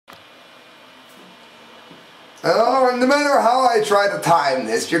Oh, no matter how I try to time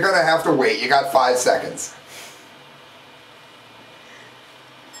this, you're going to have to wait. You got 5 seconds.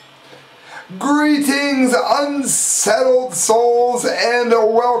 Greetings, unsettled souls, and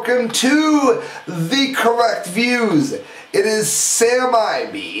welcome to The Correct Views. It is Sam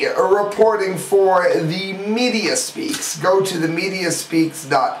Ivey reporting for the Media Speaks. Go to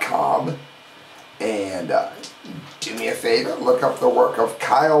themediaspeaks.com and do me a favor, look up the work of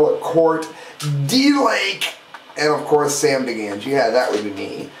Kyle Court, D. Lake, and of course Sam DeGange. Yeah, that would be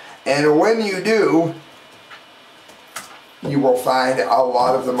me. And when you do, you will find a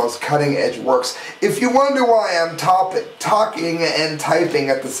lot of the most cutting-edge works. If you wonder why I'm talking and typing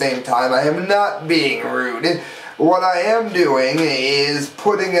at the same time, I am not being rude. What I am doing is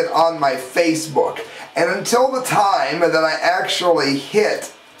putting it on my Facebook. And until the time that I actually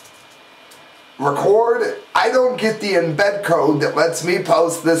hit record, I don't get the embed code that lets me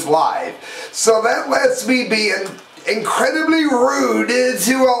post this live. So that lets me be incredibly rude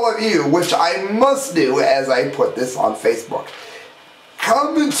to all of you, which I must do as I put this on Facebook.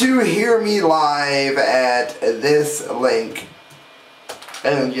 Come to hear me live at this link.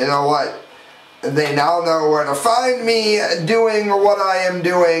 And you know what? They now know where to find me doing what I am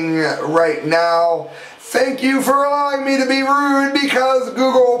doing right now. Thank you for allowing me to be rude because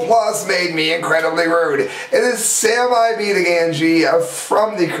Google Plus made me incredibly rude. It is Sam Ivey DeGange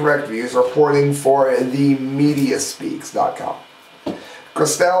from The Correct Views reporting for themediaspeaks.com.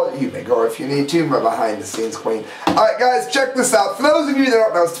 Christelle, you may go if you need to, my behind-the-scenes queen. Alright guys, check this out. For those of you that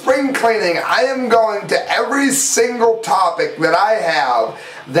don't know, spring cleaning, I am going to every single topic that I have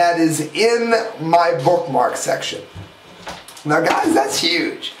that is in my bookmark section. Now guys, that's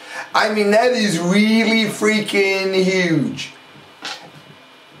huge. I mean, that is really freaking huge.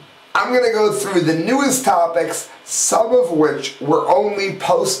 I'm going to go through the newest topics, some of which were only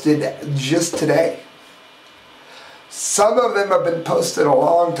posted just today. Some of them have been posted a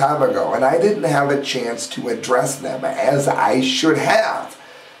long time ago, and I didn't have a chance to address them as I should have.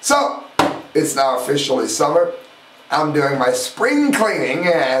 So, it's now officially summer. I'm doing my spring cleaning,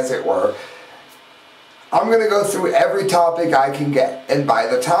 as it were. I'm going to go through every topic I can get. And by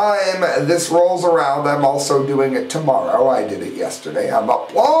the time this rolls around, I'm also doing it tomorrow. I did it yesterday. I'm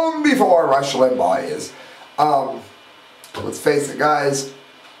up long before Rush Limbaugh is. Let's face it, guys.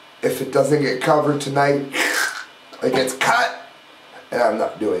 If it doesn't get covered tonight, it gets cut. And I'm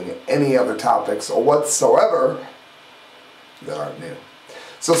not doing any other topics whatsoever that aren't new.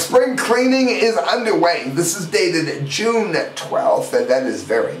 So spring cleaning is underway. This is dated June 12th, and that is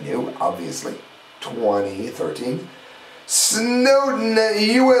very new, obviously. 2013. Snowden,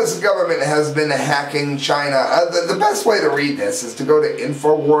 U.S. government has been hacking China. The best way to read this is to go to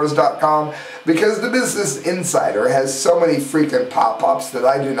Infowars.com because the Business Insider has so many freaking pop-ups that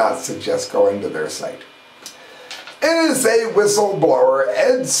I do not suggest going to their site. NSA whistleblower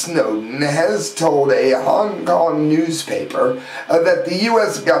Ed Snowden has told a Hong Kong newspaper that the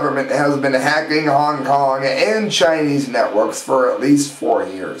U.S. government has been hacking Hong Kong and Chinese networks for at least 4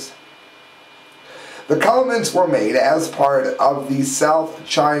 years. The comments were made as part of the South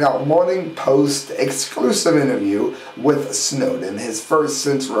China Morning Post exclusive interview with Snowden, his first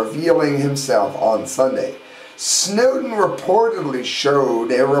since revealing himself on Sunday. Snowden reportedly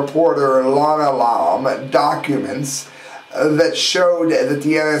showed a reporter Lana Lam documents that showed that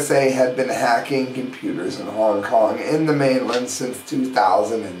the NSA had been hacking computers in Hong Kong and the mainland since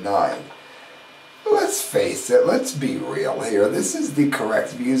 2009. Let's face it, let's be real here. This is The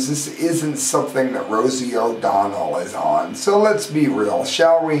Correct Views. This isn't something that Rosie O'Donnell is on. So let's be real,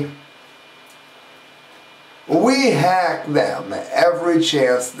 shall we? We hack them every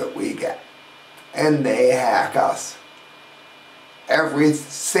chance that we get. And they hack us every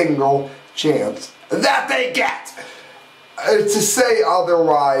single chance that they get. To say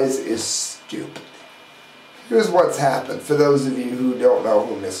otherwise is stupid. Here's what's happened for those of you who don't know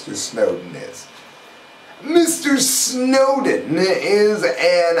who Mr. Snowden is. Mr. Snowden is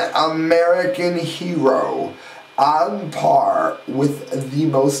an American hero on par with the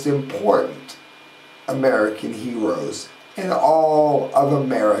most important American heroes in all of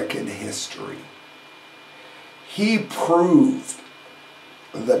American history. He proved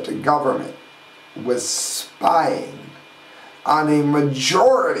that the government was spying on a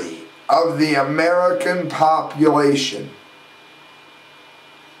majority of the American population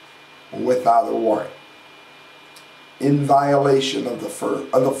without a warrant, in violation of the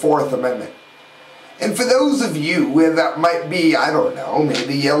Fourth Amendment. And for those of you that might be, I don't know,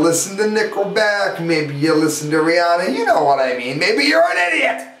 maybe you listen to Nickelback, maybe you listen to Rihanna, you know what I mean, maybe you're an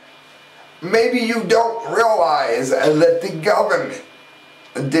idiot. Maybe you don't realize that the government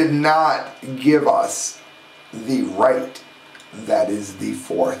did not give us the right that is the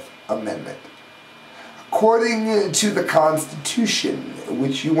Fourth Amendment. According to the Constitution,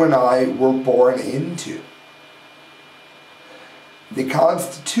 which you and I were born into, the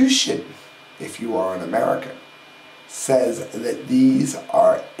Constitution, if you are an American, says that these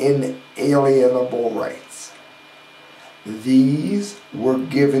are inalienable rights. These were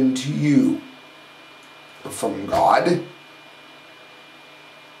given to you from God.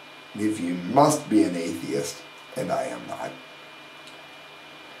 If you must be an atheist, and I am not,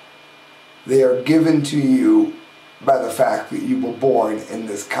 they are given to you by the fact that you were born in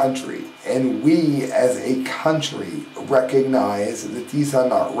this country. And we as a country recognize that these are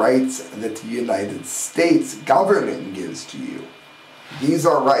not rights that the United States government gives to you. These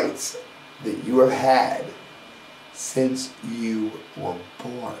are rights that you have had since you were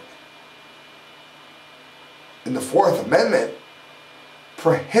born. And the Fourth Amendment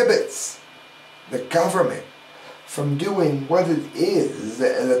prohibits the government from doing what it is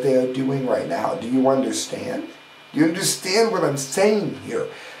that they are doing right now. Do you understand? Do you understand what I'm saying here?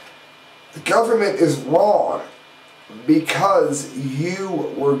 The government is wrong because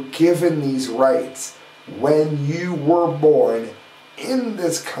you were given these rights when you were born in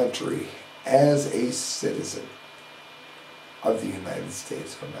this country as a citizen of the United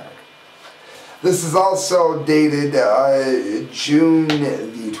States of America. This is also dated June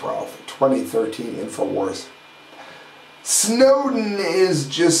the 12th, 2013, InfoWars. Snowden is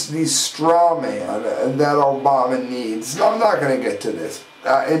just the straw man that Obama needs. I'm not going to get to this,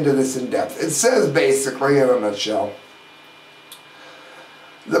 into this in depth. It says basically, in a nutshell,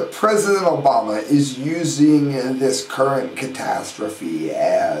 that President Obama is using this current catastrophe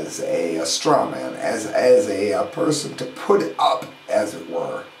as a straw man, as a person to put up, as it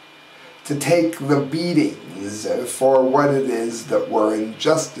were, to take the beatings for what it is that were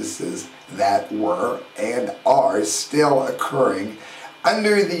injustices that were and are still occurring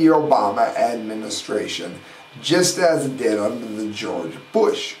under the Obama administration, just as it did under the George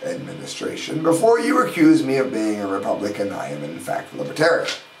Bush administration. Before you accuse me of being a Republican, I am in fact a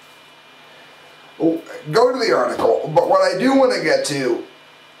libertarian. Go to the article, but what I do want to get to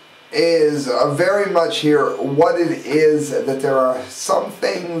is very much here what it is that there are some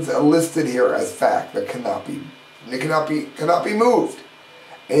things listed here as fact that cannot be moved.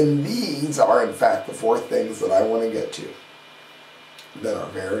 And these are, in fact, the four things that I want to get to that are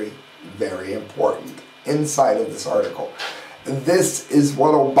very, very important inside of this article. This is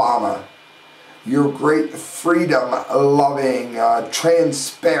what Obama, your great freedom-loving,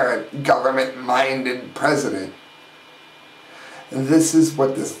 transparent, government-minded president, this is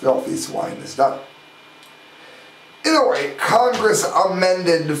what this filthy swine has done. In a way, Congress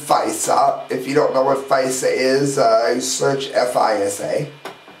amended FISA. If you don't know what FISA is, search FISA.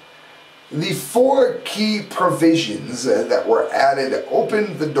 The four key provisions that were added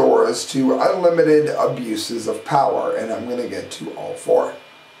opened the doors to unlimited abuses of power, and I'm going to get to all four.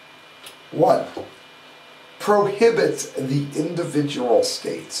 1. Prohibits the individual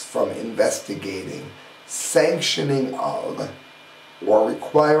states from investigating, sanctioning of, or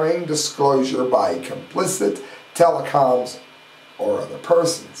requiring disclosure by complicit telecoms or other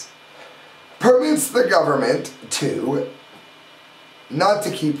persons. Permits the government to not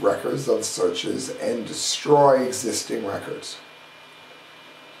to keep records of searches and destroy existing records.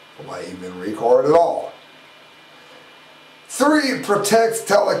 Why even record at all? 3. Protects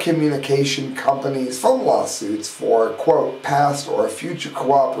telecommunication companies from lawsuits for, quote, past or future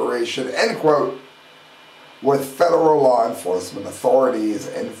cooperation, end quote, with federal law enforcement authorities.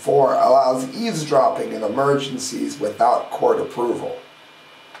 And 4. Allows eavesdropping in emergencies without court approval.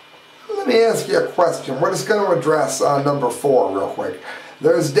 Let me ask you a question. We're just going to address number 4 real quick.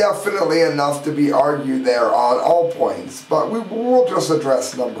 There's definitely enough to be argued there on all points, but we'll just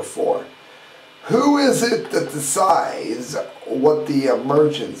address number 4. Who is it that decides what the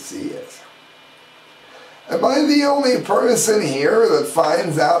emergency is? Am I the only person here that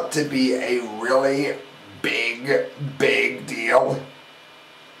finds out to be a really big deal?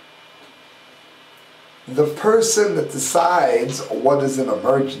 The person that decides what is an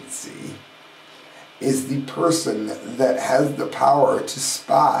emergency is the person that has the power to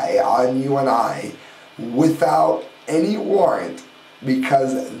spy on you and I without any warrant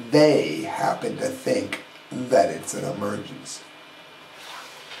because they happen to think that it's an emergency.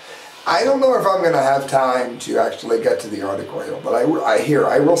 I don't know if I'm going to have time to actually get to the article here, but I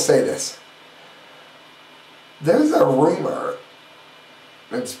will say this. There's a rumor,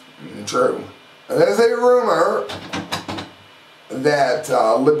 it's true, there's a rumor that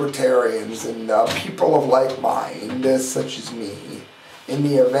libertarians and people of like mind, such as me, in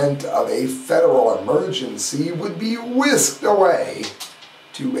the event of a federal emergency would be whisked away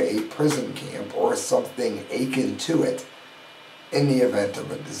to a prison camp or something akin to it in the event of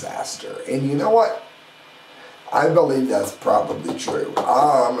a disaster. And you know what? I believe that's probably true.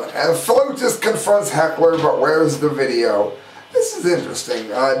 And Flotus confronts heckler, but where's the video? This is interesting.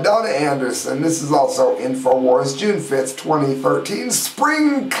 Donna Anderson, this is also InfoWars, June 5th, 2013,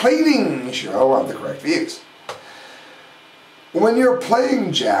 spring cleaning show of the correct views. When you're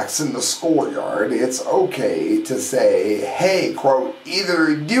playing jacks in the schoolyard, it's okay to say, hey, quote,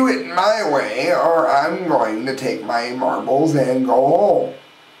 either do it my way or I'm going to take my marbles and go home.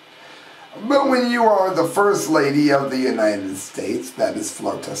 But when you are the First Lady of the United States, that is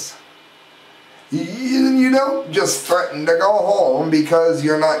Flotus, you don't just threaten to go home because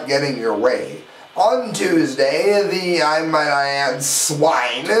you're not getting your way. On Tuesday, the, I might add,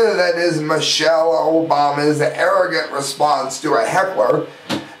 swine, that is Michelle Obama's arrogant response to a heckler,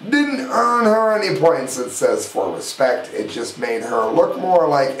 didn't earn her any points, it says, for respect. It just made her look more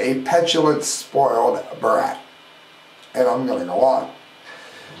like a petulant, spoiled brat. And I'm going to go on.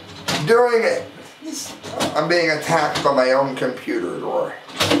 During it, I'm being attacked by my own computer drawer.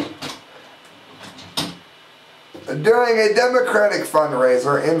 During a Democratic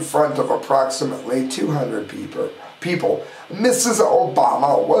fundraiser in front of approximately 200 people, Mrs.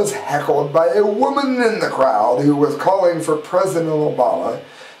 Obama was heckled by a woman in the crowd who was calling for President Obama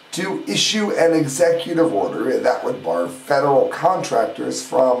to issue an executive order that would bar federal contractors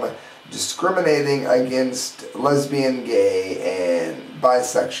from discriminating against lesbian, gay, and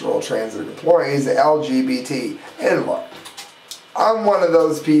bisexual, transgender employees, LGBT. And look, I'm one of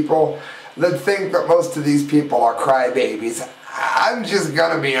those people that think that most of these people are crybabies. I'm just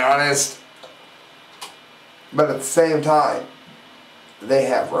gonna be honest. But at the same time, they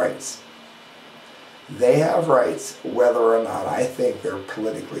have rights. They have rights whether or not I think they're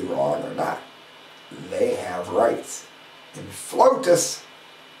politically wrong or not. They have rights. And Flotus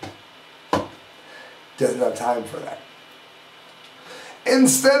doesn't have time for that.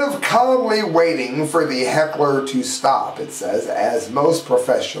 Instead of calmly waiting for the heckler to stop, it says, as most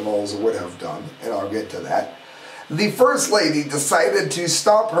professionals would have done, and I'll get to that, the First Lady decided to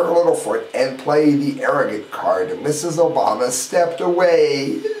stop her little foot and play the arrogant card. Mrs. Obama stepped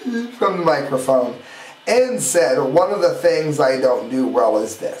away from the microphone and said, one of the things I don't do well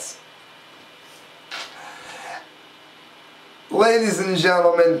is this. Ladies and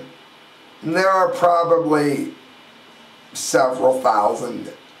gentlemen, there are probably several thousand,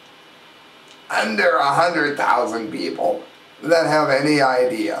 under 100,000 people that have any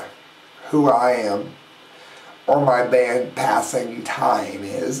idea who I am or my band Passing Time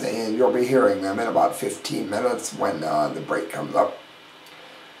is, and you'll be hearing them in about 15 minutes when the break comes up.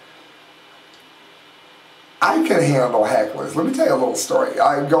 I can handle hecklers. Let me tell you a little story.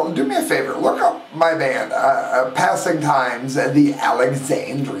 Do me a favor, look up my band, Passing Times, the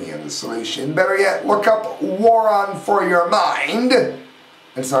Alexandrian Solution. Better yet, look up War On For Your Mind.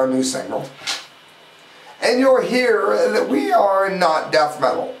 It's our new single. And you'll hear that we are not death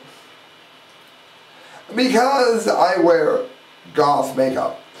metal. Because I wear goth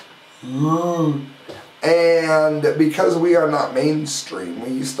makeup. And because we are not mainstream, we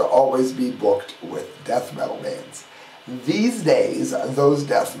used to always be booked with death metal bands. These days, those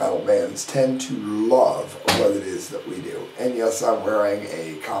death metal bands tend to love what it is that we do. And yes, I'm wearing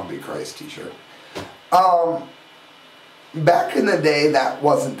a Combi Christ t-shirt. Back in the day, that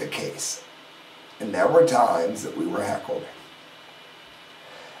wasn't the case. And there were times that we were heckled.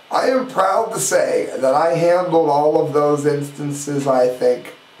 I am proud to say that I handled all of those instances, I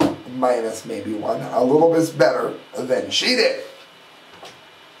think, minus maybe one, a little bit better than she did.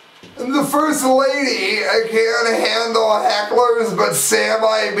 The First Lady can't handle hecklers, but Sam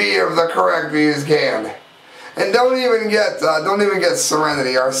I.B. of the correct views can. And don't even get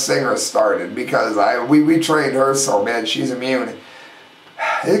Serenity, our singer, started, because we trained her so bad she's immune.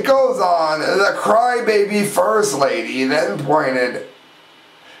 It goes on. The crybaby First Lady then pointed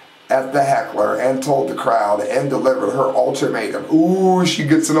at the heckler and told the crowd and delivered her ultimatum. Ooh, she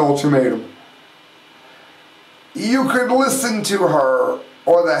gets an ultimatum. You could listen to her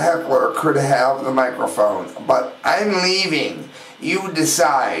or the heckler could have the microphone, but I'm leaving. You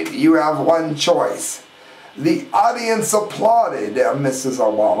decide. You have one choice. The audience applauded Mrs.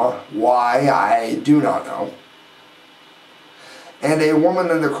 Obama. Why, I do not know. And a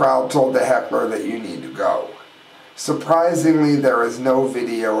woman in the crowd told the heckler that you need to go. Surprisingly, there is no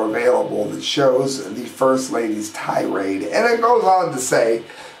video available that shows the First Lady's tirade. And it goes on to say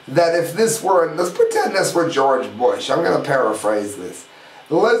that if this were, let's pretend this were George Bush. I'm going to paraphrase this.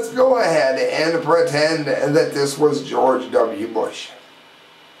 Let's go ahead and pretend that this was George W. Bush.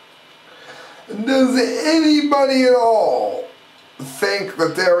 Does anybody at all think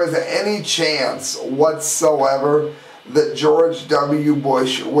that there is any chance whatsoever that George W.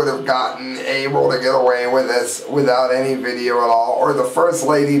 Bush would have gotten able to get away with this without any video at all, or the First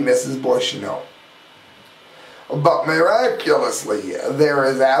Lady, Mrs. Bush? No. But miraculously, there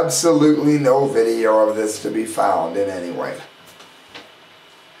is absolutely no video of this to be found in any way.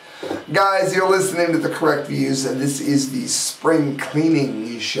 Guys, you're listening to The Correct Views, and this is the Spring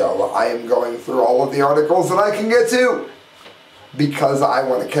Cleaning Show. I am going through all of the articles that I can get to because I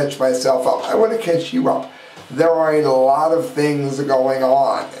want to catch myself up. I want to catch you up. There are a lot of things going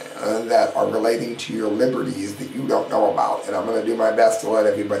on that are relating to your liberties that you don't know about, and I'm going to do my best to let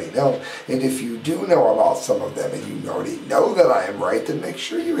everybody know. And if you do know about some of them and you already know that I am right, then make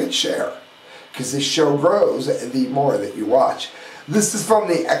sure you hit share, because this show grows the more that you watch. This is from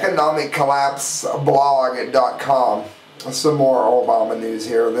the economiccollapseblog.com. Some more Obama news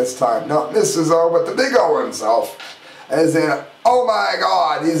here, this time not Mrs. O, but the big O himself. As in, oh my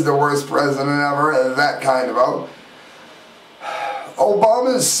God, he's the worst president ever, that kind of O.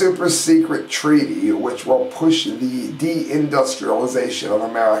 Obama's super secret treaty, which will push the deindustrialization of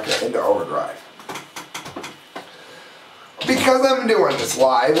America into overdrive. Because I'm doing this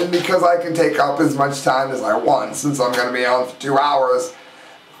live, and because I can take up as much time as I want, since I'm going to be on for 2 hours,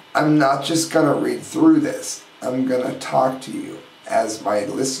 I'm not just going to read through this. I'm going to talk to you as my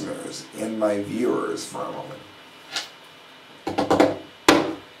listeners and my viewers for a moment.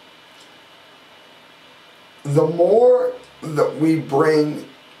 The more that we bring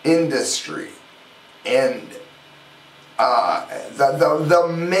industry and the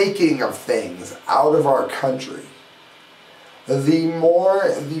making of things out of our country, the more,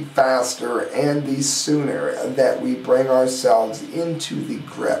 the faster, and the sooner that we bring ourselves into the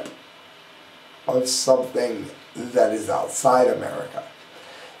grip of something that is outside America.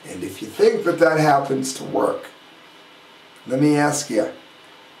 And if you think that that happens to work, let me ask you,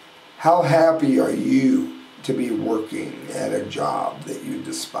 how happy are you to be working at a job that you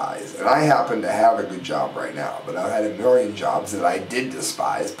despise? And I happen to have a good job right now, but I've had a million jobs that I did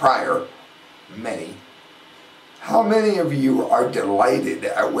despise prior, many. How many of you are delighted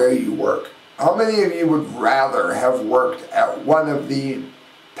at where you work? How many of you would rather have worked at one of the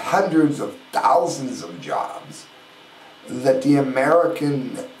hundreds of thousands of jobs that the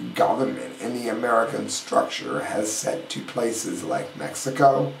American government and the American structure has sent to places like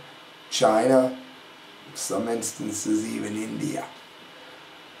Mexico, China, some instances even India,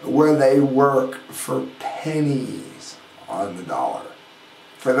 where they work for pennies on the dollar?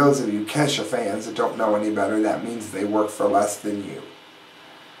 For those of you Kesha fans that don't know any better, that means they work for less than you.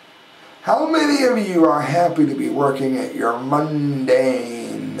 How many of you are happy to be working at your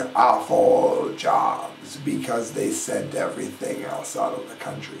mundane, awful jobs because they sent everything else out of the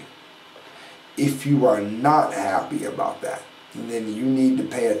country? If you are not happy about that, then you need to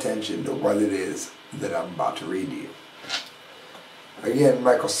pay attention to what it is that I'm about to read to you. Again,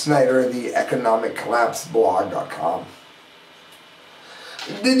 Michael Snyder, the economiccollapseblog.com.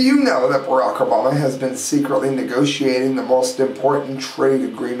 Did you know that Barack Obama has been secretly negotiating the most important trade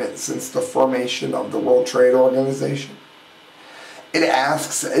agreement since the formation of the World Trade Organization? It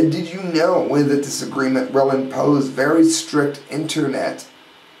asks, did you know that this agreement will impose very strict internet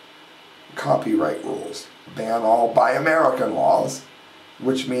copyright rules, ban all Buy American laws,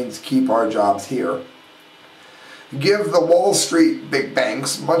 which means keep our jobs here, give the Wall Street big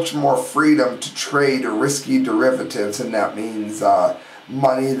banks much more freedom to trade risky derivatives, and that means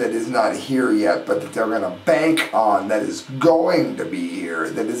money that is not here yet, but that they're going to bank on, that is going to be here,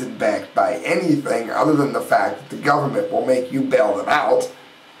 that isn't backed by anything other than the fact that the government will make you bail them out.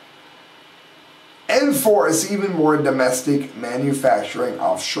 Enforce even more domestic manufacturing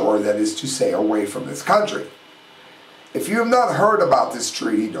offshore, that is to say, away from this country. If you have not heard about this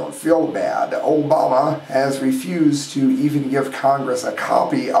treaty, don't feel bad. Obama has refused to even give Congress a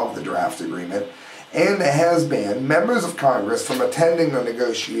copy of the draft agreement, and has banned members of Congress from attending the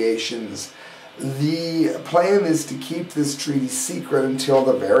negotiations. The plan is to keep this treaty secret until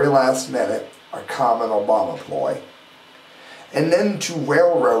the very last minute, a common Obama ploy, and then to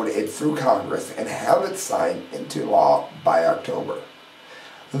railroad it through Congress and have it signed into law by October.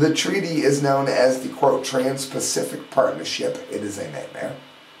 The treaty is known as the, quote, Trans-Pacific Partnership. It is a nightmare.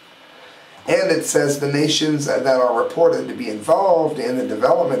 And it says the nations that are reported to be involved in the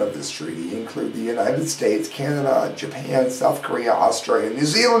development of this treaty include the United States, Canada, Japan, South Korea, Australia, New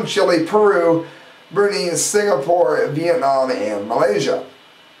Zealand, Chile, Peru, Brunei, Singapore, Vietnam, and Malaysia.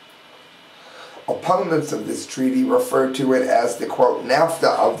 Opponents of this treaty refer to it as the, quote,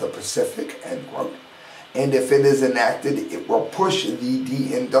 NAFTA of the Pacific, end quote, And if it is enacted, it will push the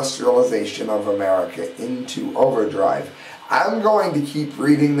deindustrialization of America into overdrive. I'm going to keep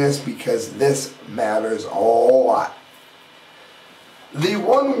reading this because this matters a lot. The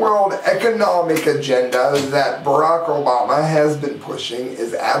one world economic agenda that Barack Obama has been pushing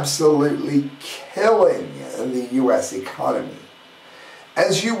is absolutely killing the U.S. economy.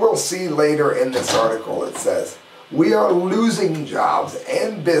 As you will see later in this article, it says, we are losing jobs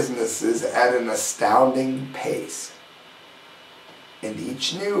and businesses at an astounding pace. And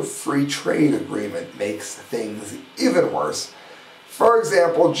each new free trade agreement makes things even worse. For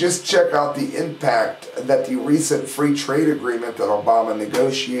example, just check out the impact that the recent free trade agreement that Obama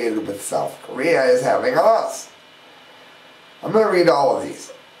negotiated with South Korea is having on us. I'm going to read all of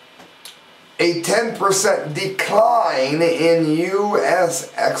these. A 10% decline in U.S.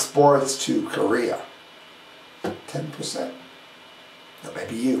 exports to Korea. 10%. That may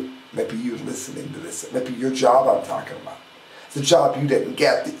be you. Maybe you listening to this. It may be your job I'm talking about. It's a job you didn't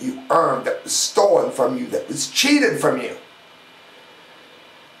get, that you earned, that was stolen from you, that was cheated from you.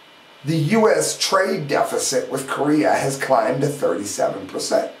 The U.S. trade deficit with Korea has climbed to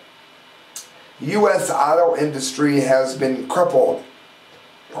 37%. U.S. auto industry has been crippled.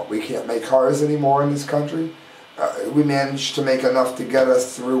 Well, we can't make cars anymore in this country. We managed to make enough to get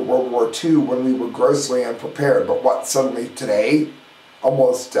us through World War II when we were grossly unprepared. But what, suddenly today,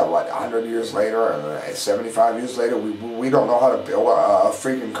 almost, 100 years later, 75 years later, we don't know how to build a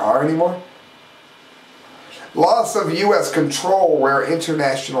freaking car anymore? Loss of U.S. control where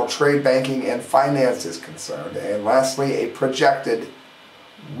international trade, banking, and finance is concerned. And lastly, a projected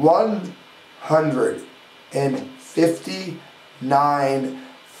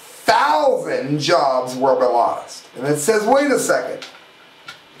 159,000 jobs will be lost. And it says, wait a second.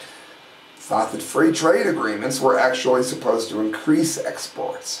 It's not that free trade agreements were actually supposed to increase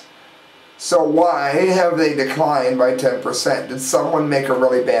exports. So why have they declined by 10%? Did someone make a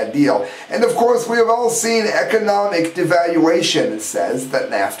really bad deal? And of course, we have all seen economic devaluation. It says that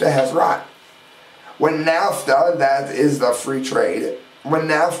NAFTA has rot. When NAFTA, that is the free trade, when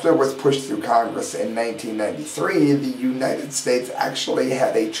NAFTA was pushed through Congress in 1993, the United States actually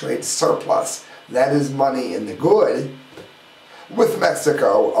had a trade surplus, that is money in the good, with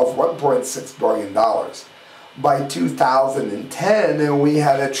Mexico of $1.6 billion. By 2010, we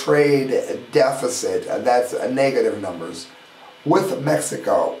had a trade deficit, that's negative numbers, with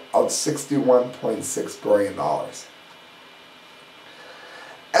Mexico of $61.6 billion.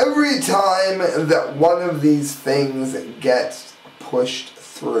 Every time that one of these things gets pushed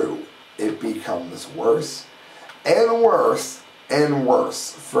through, it becomes worse and worse and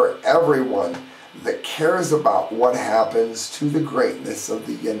worse for everyone that cares about what happens to the greatness of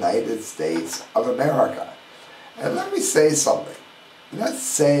the United States of America. And let me say something. That's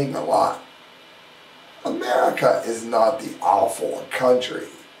saying a lot. America is not the awful country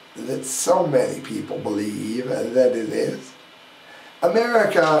that so many people believe that it is.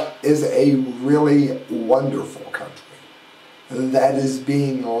 America is a really wonderful country that is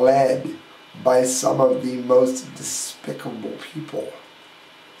being led by some of the most despicable people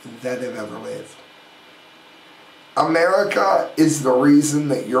that have ever lived. America is the reason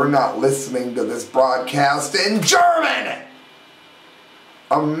that you're not listening to this broadcast in German.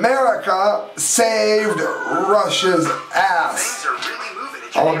 America saved Russia's ass.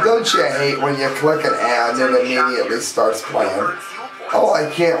 Oh, don't you hate when you click an ad and it immediately starts playing? Oh, I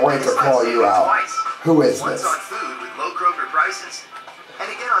can't wait to call you out. Who is this?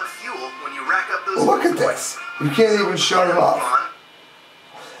 Look at this. You can't even shut it off.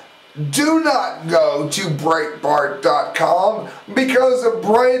 Do not go to Breitbart.com because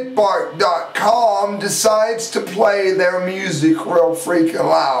Breitbart.com decides to play their music real freaking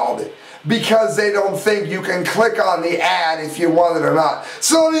loud because they don't think you can click on the ad if you want it or not.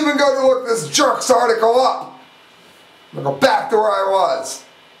 So don't even go to look this jerk's article up. I'm going to go back to where I was.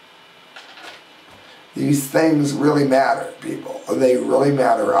 These things really matter, people. They really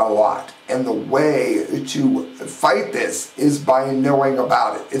matter a lot. And the way to fight this is by knowing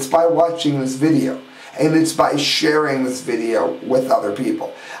about it. It's by watching this video. And it's by sharing this video with other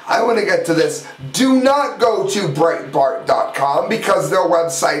people. I want to get to this. Do not go to Breitbart.com because their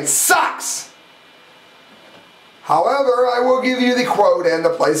website sucks. However, I will give you the quote and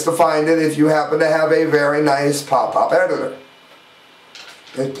the place to find it if you happen to have a very nice pop-up editor.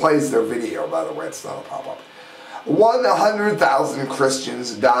 It plays their video, by the way. It's not a pop-up. 100,000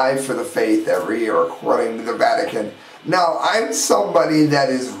 Christians die for the faith every year, according to the Vatican. Now, I'm somebody that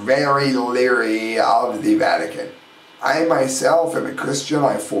is very leery of the Vatican. I myself am a Christian.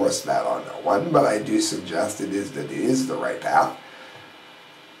 I force that on no one, but I do suggest it is the right path.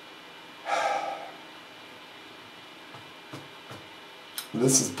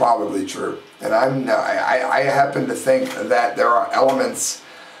 This is probably true. And I happen to think that there are elements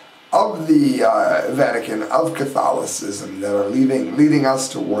of the Vatican, of Catholicism, that are leading us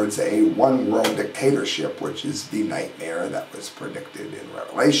towards a one-world dictatorship, which is the nightmare that was predicted in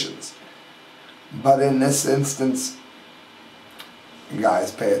Revelations. But in this instance,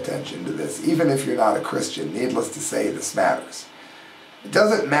 guys, pay attention to this. Even if you're not a Christian, needless to say, this matters. It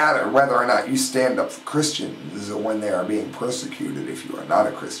doesn't matter whether or not you stand up for Christians when they are being persecuted if you are not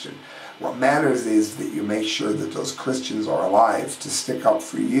a Christian. What matters is that you make sure that those Christians are alive to stick up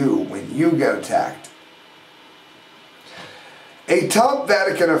for you when you get attacked. A top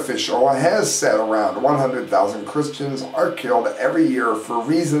Vatican official has said around 100,000 Christians are killed every year for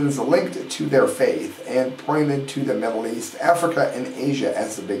reasons linked to their faith, and pointed to the Middle East, Africa, and Asia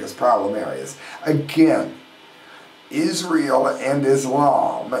as the biggest problem areas. Again, Israel and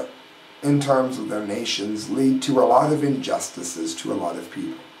Islam, in terms of their nations, lead to a lot of injustices to a lot of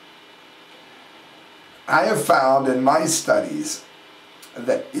people. I have found in my studies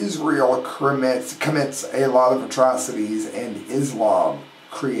that Israel commits a lot of atrocities, and Islam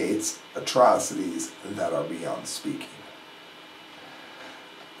creates atrocities that are beyond speaking.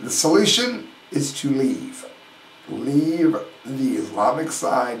 The solution is to leave. Leave the Islamic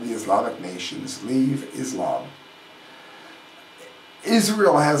side, the Islamic nations. Leave Islam.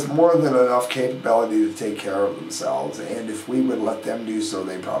 Israel has more than enough capability to take care of themselves, and if we would let them do so,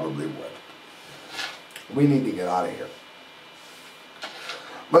 they probably would. We need to get out of here.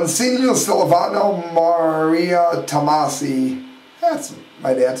 Monsignor Silvano Maria Tomasi, that's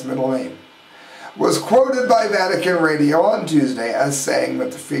my dad's middle name, was quoted by Vatican Radio on Tuesday as saying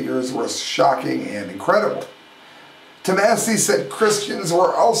that the figures were shocking and incredible. Tomasi said Christians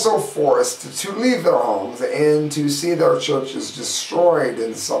were also forced to leave their homes and to see their churches destroyed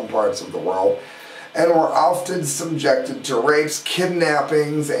in some parts of the world, and were often subjected to rapes,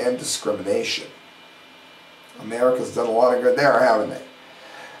 kidnappings, and discrimination. America's done a lot of good there, haven't they?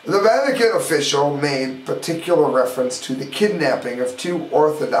 The Vatican official made particular reference to the kidnapping of 2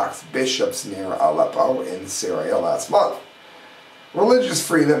 Orthodox bishops near Aleppo in Syria last month. Religious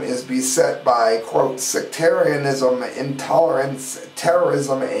freedom is beset by, quote, sectarianism, intolerance,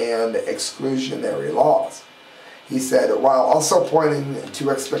 terrorism, and exclusionary laws. He said, while also pointing to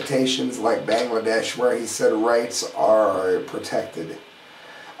expectations like Bangladesh, where he said rights are protected.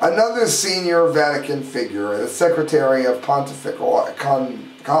 Another senior Vatican figure, the Secretary of Pontifical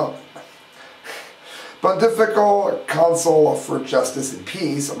Council for Justice and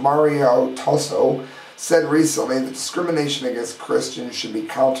Peace, Mario Tosso, said recently that discrimination against Christians should be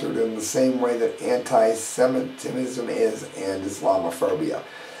countered in the same way that anti-Semitism is, and Islamophobia.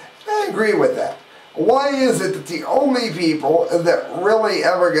 I agree with that. Why is it that the only people that really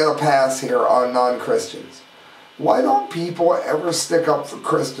ever get a pass here are non-Christians? Why don't people ever stick up for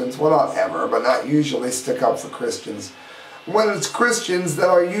Christians? Well, not ever, but not usually stick up for Christians. When it's Christians that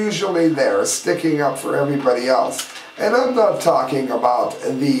are usually there sticking up for everybody else. And I'm not talking about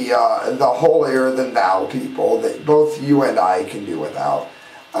the holier-than-thou people that both you and I can do without.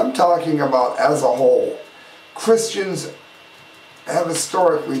 I'm talking about as a whole. Christians have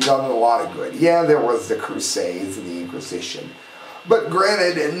historically done a lot of good. Yeah, there was the Crusades and the Inquisition. But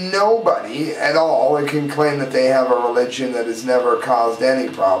granted, nobody at all can claim that they have a religion that has never caused any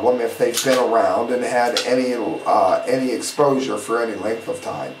problem if they've been around and had any exposure for any length of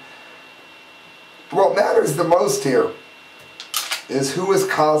time. What matters the most here is who is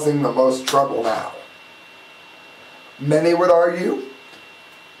causing the most trouble now. Many would argue,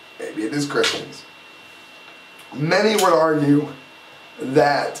 maybe it is Christians. Many would argue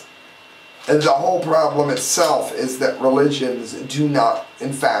that the whole problem itself is that religions do not,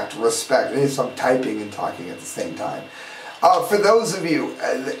 in fact, respect. I'm typing and talking at the same time. For those of you,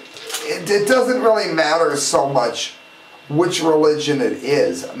 it doesn't really matter so much which religion it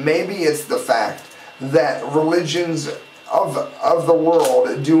is. Maybe it's the fact that religions of the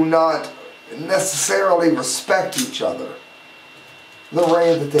world do not necessarily respect each other the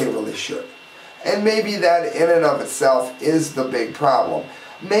way that they really should. And maybe that in and of itself is the big problem.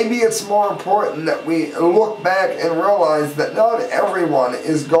 Maybe it's more important that we look back and realize that not everyone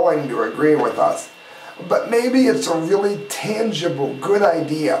is going to agree with us. But maybe it's a really tangible, good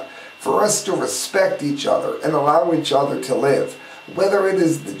idea for us to respect each other and allow each other to live. Whether it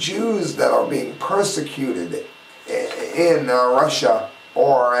is the Jews that are being persecuted in Russia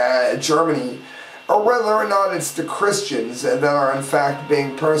or Germany, or whether or not it's the Christians that are in fact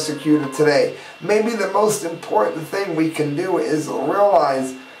being persecuted today. Maybe the most important thing we can do is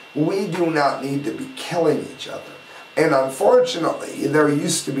realize we do not need to be killing each other. And unfortunately, there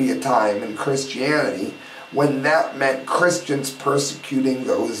used to be a time in Christianity when that meant Christians persecuting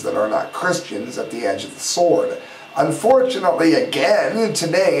those that are not Christians at the edge of the sword. Unfortunately, again,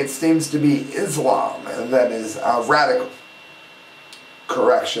 today it seems to be Islam, and that is radical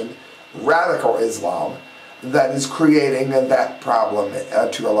Islam, that is creating that problem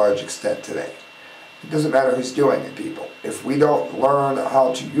to a large extent today. It doesn't matter who's doing it, people. If we don't learn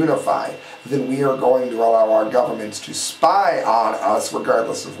how to unify, then we are going to allow our governments to spy on us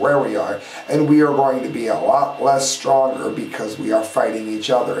regardless of where we are, and we are going to be a lot less stronger because we are fighting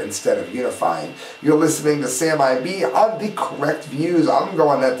each other instead of unifying. You're listening to Sam IB on The Correct Views. I'm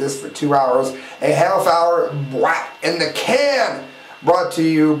going at this for 2 hours, a half hour whap in the can, brought to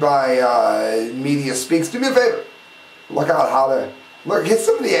you by Media Speaks. Do me a favor, look out how to hit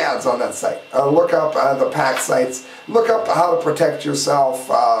some of the ads on that site. Look up the PAC sites. Look up how to protect yourself.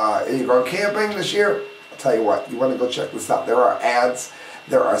 Are you going camping this year? I'll tell you what, you want to go check this out. There are ads.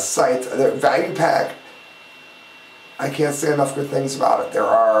 There are sites. Value PAC. I can't say enough good things about it. There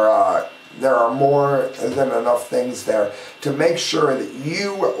are more than enough things there to make sure that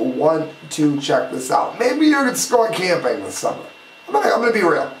you want to check this out. Maybe you're just going camping this summer. I'm going to be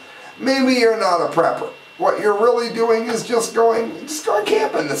real. Maybe you're not a prepper. What you're really doing is just going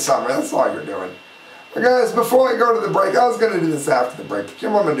camping this summer. That's all you're doing. But guys, before I go to the break, I was going to do this after the break, but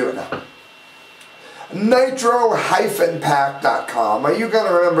I'm going to do it now. Nitro-pack.com. Are you going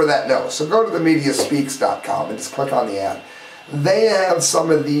to remember that? No. So go to themediaspeaks.com and just click on the ad. They have some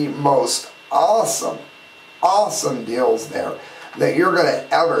of the most awesome deals there that you're going to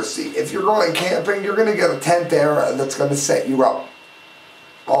ever see. If you're going camping, you're going to get a tent there that's going to set you up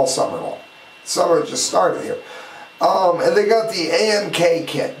all summer long. Summer just started here. And they got the AMK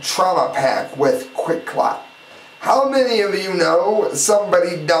kit, Trauma Pack with Quick Clot. How many of you know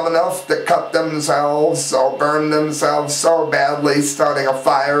somebody dumb enough to cut themselves or burn themselves so badly starting a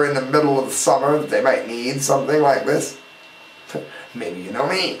fire in the middle of the summer that they might need something like this? Maybe you know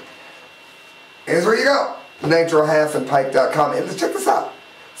me. Here's where you go. NitroHalfandPike.com. And check this out.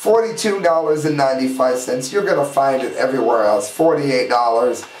 $42.95. You're going to find it everywhere else.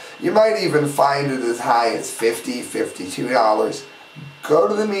 $48. You might even find it as high as $50, $52. Go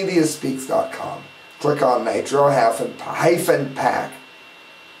to themediaspeaks.com. Click on Nitro-Pack.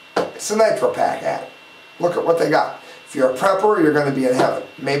 It's a Nitro Pack ad. Look at what they got. If you're a prepper, you're going to be in heaven.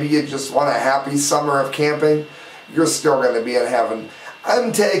 Maybe you just want a happy summer of camping. You're still going to be in heaven.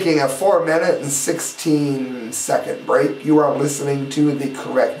 I'm taking a 4-minute and 16-second break. You are listening to The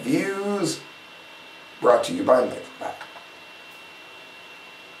Correct Views, brought to you by Nitro Pack.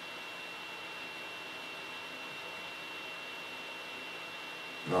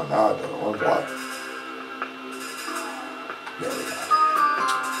 No, now it doesn't work. What? There we go.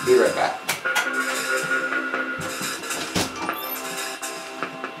 Be right back.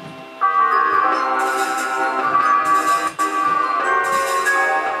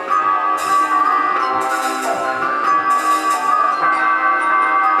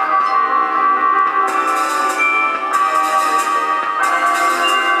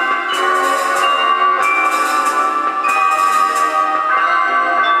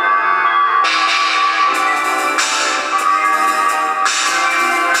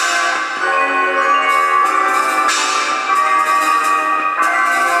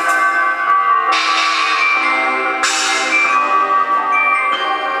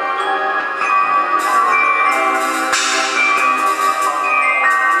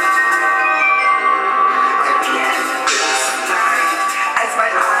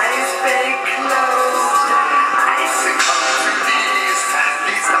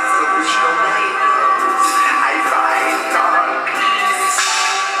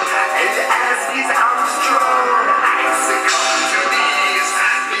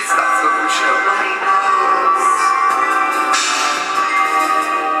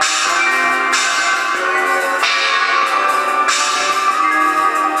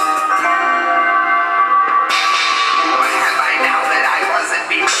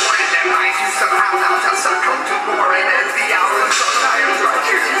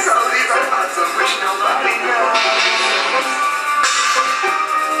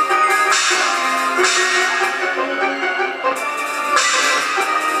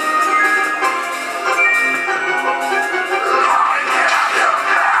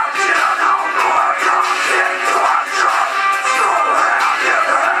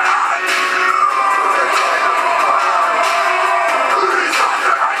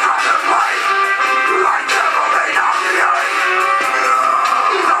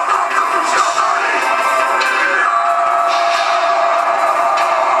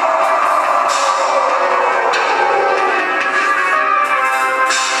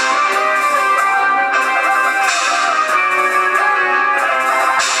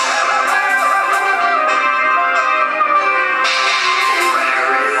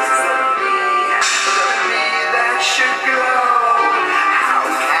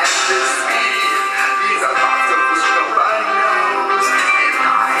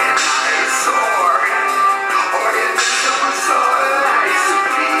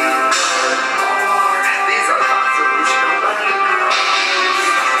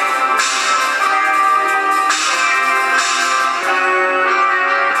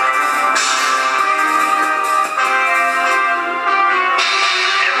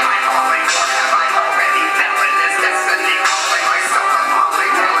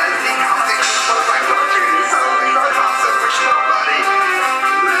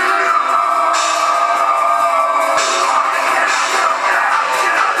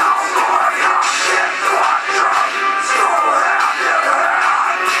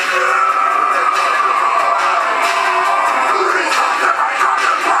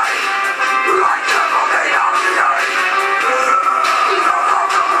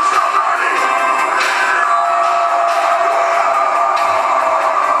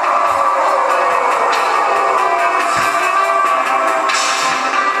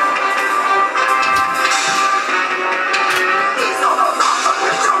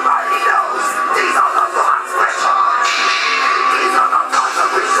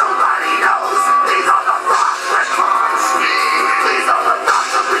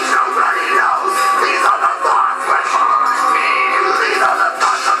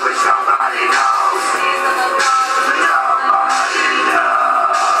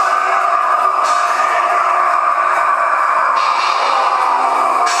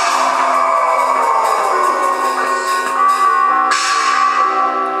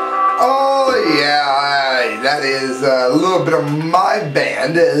 guys, a little bit of my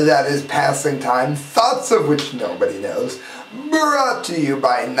band, that is Passing Time, thoughts of which nobody knows, brought to you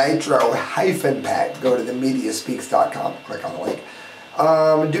by Nitro-Pack. Go to themediaspeaks.com, click on the link.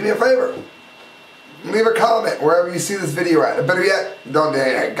 Do me a favor, leave a comment wherever you see this video at. Better yet, don't,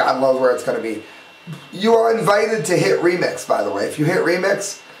 God knows where it's going to be. You are invited to hit remix, by the way. If you hit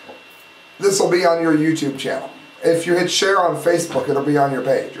remix, this will be on your YouTube channel. If you hit share on Facebook, it'll be on your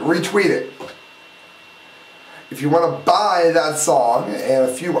page. Retweet it. If you want to buy that song and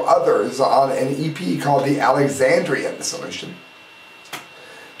a few others on an EP called The Alexandrian Solution,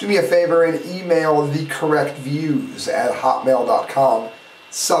 do me a favor and email thecorrectviews@hotmail.com.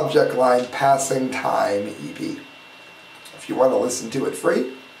 Subject line Passing Time EP. If you want to listen to it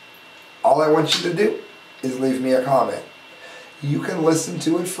free, all I want you to do is leave me a comment. You can listen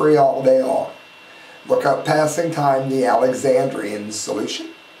to it free all day long. Look up Passing Time, The Alexandrian Solution.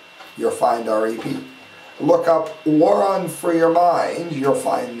 You'll find our EP. Look up War on Freer Mind. You'll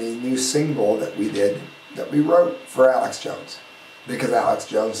find the new single that we wrote for Alex Jones. Because Alex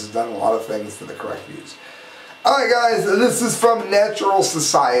Jones has done a lot of things for the Correct Views. Alright guys, this is from Natural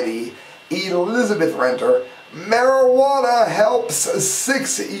Society, Elizabeth Renter. Marijuana helps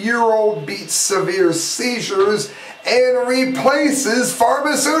 6-year-old beat severe seizures and replaces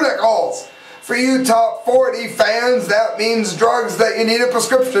pharmaceuticals. For you top 40 fans, that means drugs that you need a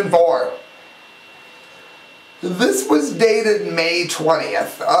prescription for. This was dated May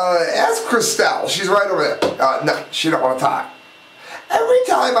 20th. Ask Christelle. She's right over there. No, she don't want to talk. Every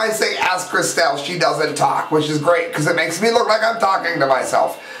time I say ask Christelle, she doesn't talk, which is great because it makes me look like I'm talking to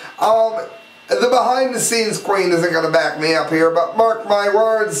myself. The behind-the-scenes queen isn't going to back me up here, but mark my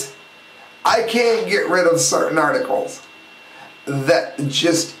words, I can't get rid of certain articles that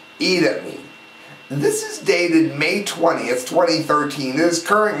just eat at me. This is dated May 20th, 2013. It is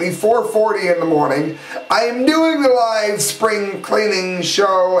currently 4:40 in the morning. I am doing the live spring cleaning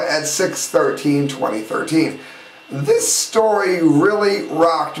show at 6/13/2013. This story really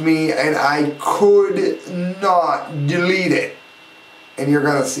rocked me and I could not delete it. And you're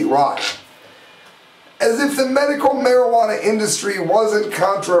going to see why. As if the medical marijuana industry wasn't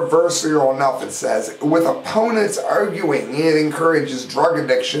controversial enough, it says, with opponents arguing it encourages drug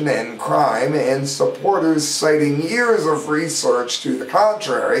addiction and crime and supporters citing years of research to the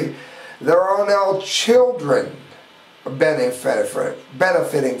contrary, there are now children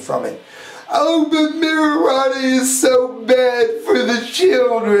benefiting from it. Oh, but marijuana is so bad for the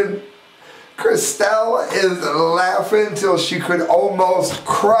children. Christelle is laughing till she could almost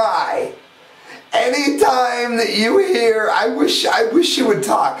cry. Anytime that you hear, I wish you would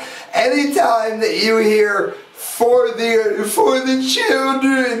talk. Anytime that you hear for the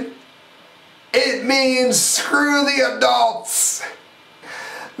children, it means screw the adults.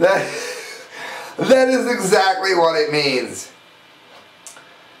 That is exactly what it means.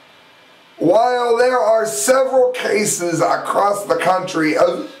 While there are several cases across the country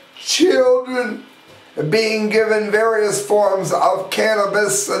of children being given various forms of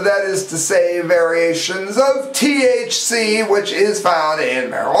cannabis, that is to say variations of THC, which is found in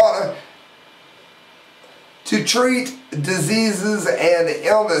marijuana, to treat diseases and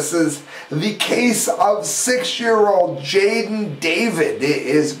illnesses, the case of 6-year-old Jaden David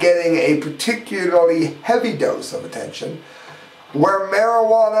is getting a particularly heavy dose of attention, where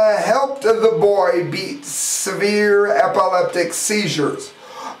marijuana helped the boy beat severe epileptic seizures.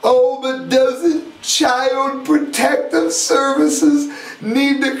 Oh, but doesn't Child Protective Services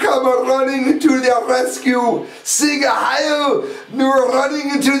need to come running to their rescue? Sing Ohio, we're running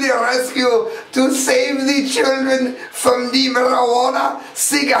into their rescue to save the children from the marijuana.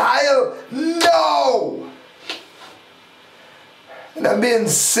 Sing Ohio, no! And I'm being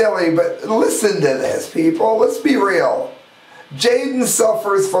silly, but listen to this, people. Let's be real. Jaden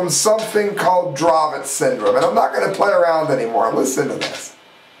suffers from something called Dravet syndrome, and I'm not going to play around anymore. Listen to this.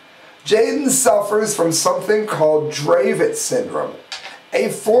 Jaden suffers from something called Dravet syndrome, a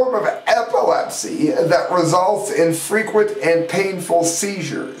form of epilepsy that results in frequent and painful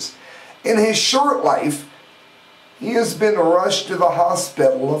seizures. In his short life, he has been rushed to the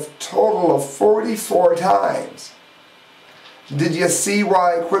hospital a total of 44 times. Did you see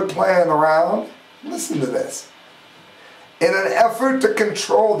why I quit playing around? Listen to this. In an effort to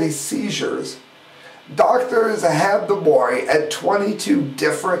control these seizures, doctors had the boy at 22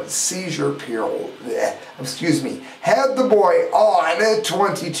 different had the boy on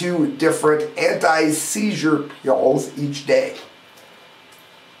 22 different anti-seizure pills each day.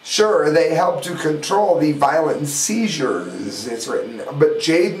 Sure, they helped to control the violent seizures, it's written, but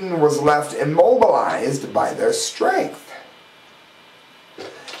Jaden was left immobilized by their strength.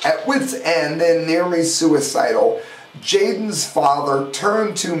 At wit's end and nearly suicidal, Jaden's father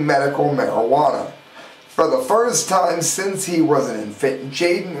turned to medical marijuana. For the first time since he was an infant,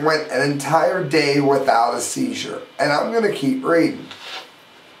 Jaden went an entire day without a seizure. And I'm going to keep reading.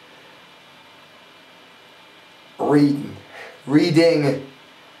 Reading.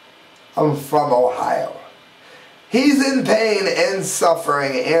 I'm from Ohio. He's in pain and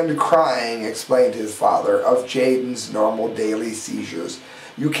suffering and crying, explained his father, of Jaden's normal daily seizures.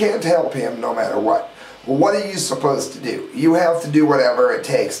 You can't help him no matter what. Well, what are you supposed to do? You have to do whatever it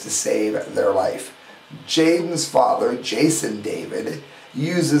takes to save their life. Jaden's father, Jason David,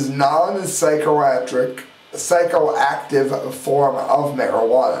 uses non-psychoactive form of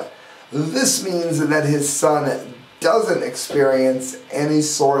marijuana. This means that his son doesn't experience any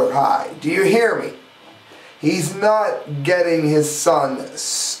sort of high. Do you hear me? He's not getting his son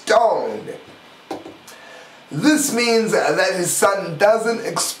stoned. This means that his son doesn't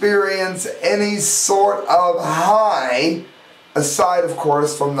experience any sort of high, aside, of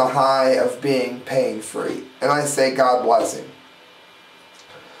course, from the high of being pain-free. And I say God bless him.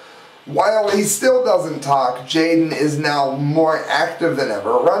 While he still doesn't talk, Jaden is now more active than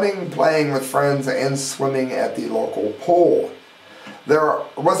ever, running, playing with friends, and swimming at the local pool. There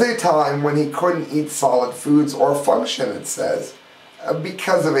was a time when he couldn't eat solid foods or function, it says,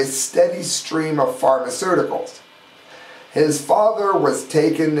 because of a steady stream of pharmaceuticals. His father was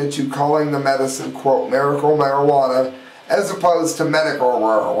taken to calling the medicine, quote, miracle marijuana, as opposed to medical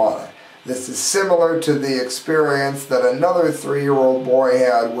marijuana. This is similar to the experience that another 3-year-old boy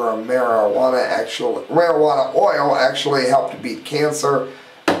had where marijuana oil actually helped beat cancer.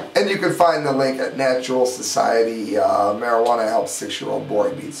 And you can find the link at Natural Society. Marijuana helps 6-year-old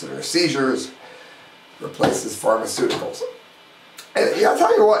boy beat severe seizures, replaces pharmaceuticals. And yeah, I'll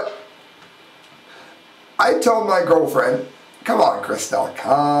tell you what. I told my girlfriend, come on, Christelle,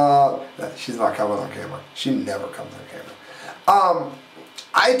 come. No, she's not coming on camera. She never comes on camera.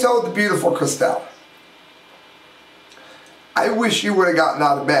 I told the beautiful Christelle, I wish you would have gotten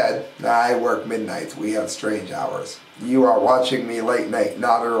out of bed. I work midnights. We have strange hours. You are watching me late night,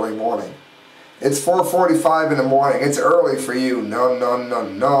 not early morning. It's 4:45 in the morning. It's early for you. No, no, no,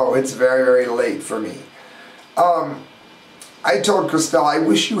 no. It's very, very late for me. I told Christelle, I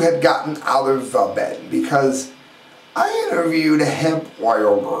wish you had gotten out of bed because I interviewed a hemp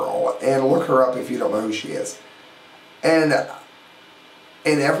oil girl, and look her up if you don't know who she is. And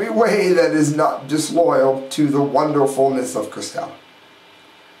in every way that is not disloyal to the wonderfulness of Christelle.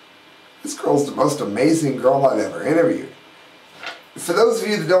 This girl's the most amazing girl I've ever interviewed. For those of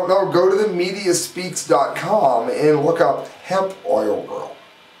you that don't know, go to themediaspeaks.com and look up Hemp Oil Girl.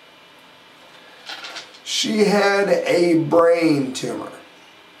 She had a brain tumor.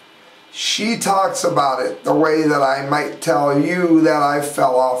 She talks about it the way that I might tell you that I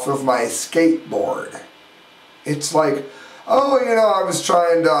fell off of my skateboard. It's like, oh, you know, I was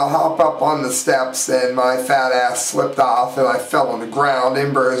trying to hop up on the steps and my fat ass slipped off and I fell on the ground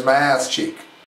and bruised my ass cheek.